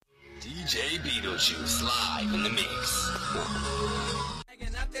DJ Beadlejuice live in the mix.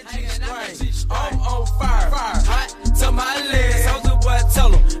 I'm on fire, hot to my legs. Soldier boy, tell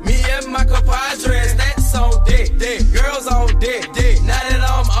him, me and my compadres, that's on deck, girls on deck. Now that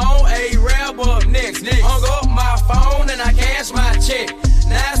I'm on a rap up next, hung up my phone and I cash my check.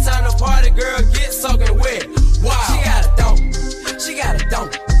 Now it's time to party, girl, get soaking wet. Wow, she got a dunk, she got a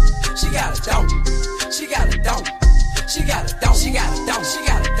dunk, she got a dunk, she got a dunk. She got a dunk, she got a dunk, she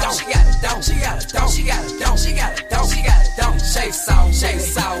got a dunk, she got a dunk, she got a dunk, she got a dunk, she got a dunk, she got a dunk. Shake soul, shake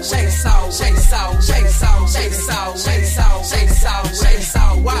soul, shake soul, shake soul, shake soul, shake soul, shake soul, shake soul, shake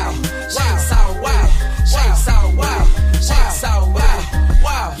soul, wow, shake soul, wow, shake soul, wow, shake soul, wow,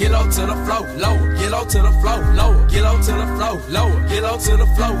 wow. Get low to the flow, lower, get low to the flow, lower, get low to the flow, lower, get low to the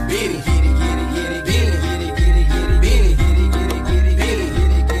flow, beat it, get it, get it, get it, get it, get it, get it, get it, beat it, get it, get it, get it, get it, get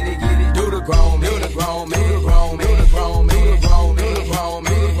it, get it, get it. Do the grown, do the grown, do the grown, do the grown, do the grown, do the grown,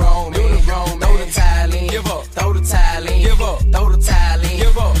 do the grown, do the grown. Throw the towel in, give up, throw the towel in, give up, throw the towel in,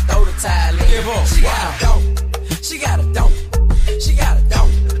 give up, throw the towel in, give up. She got a dunk, she got a dunk, she got a dunk,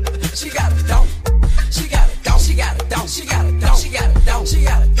 she got a dunk, she got a dunk, she got a dunk, she got a dunk, she got a dunk, she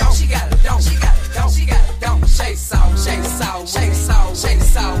got a dunk, she got a dunk, she got a dunk, she got a dunk. Shake soul, shake soul, shake soul, shake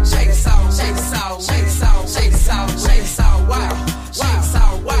soul, shake soul, shake soul, shake soul, shake soul, shake soul, wow, shake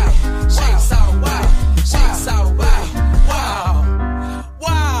soul, wow, shake soul, wow, shake soul, wow, wow,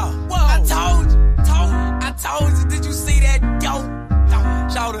 wow, wow. I told you, did you see that dope?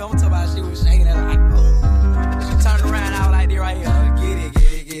 Shout out, I'm talking about she was shaking it like, ooh. She turned around out like this right here. Get it,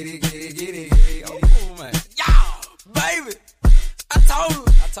 get it, get it, get it, get it, get it. Oh, man. Y'all, baby. I told you.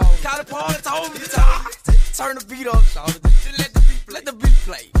 Call the party, told me. Turn the beat up, shout out. Just let the beat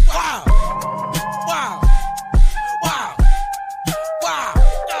play. Wow. Wow.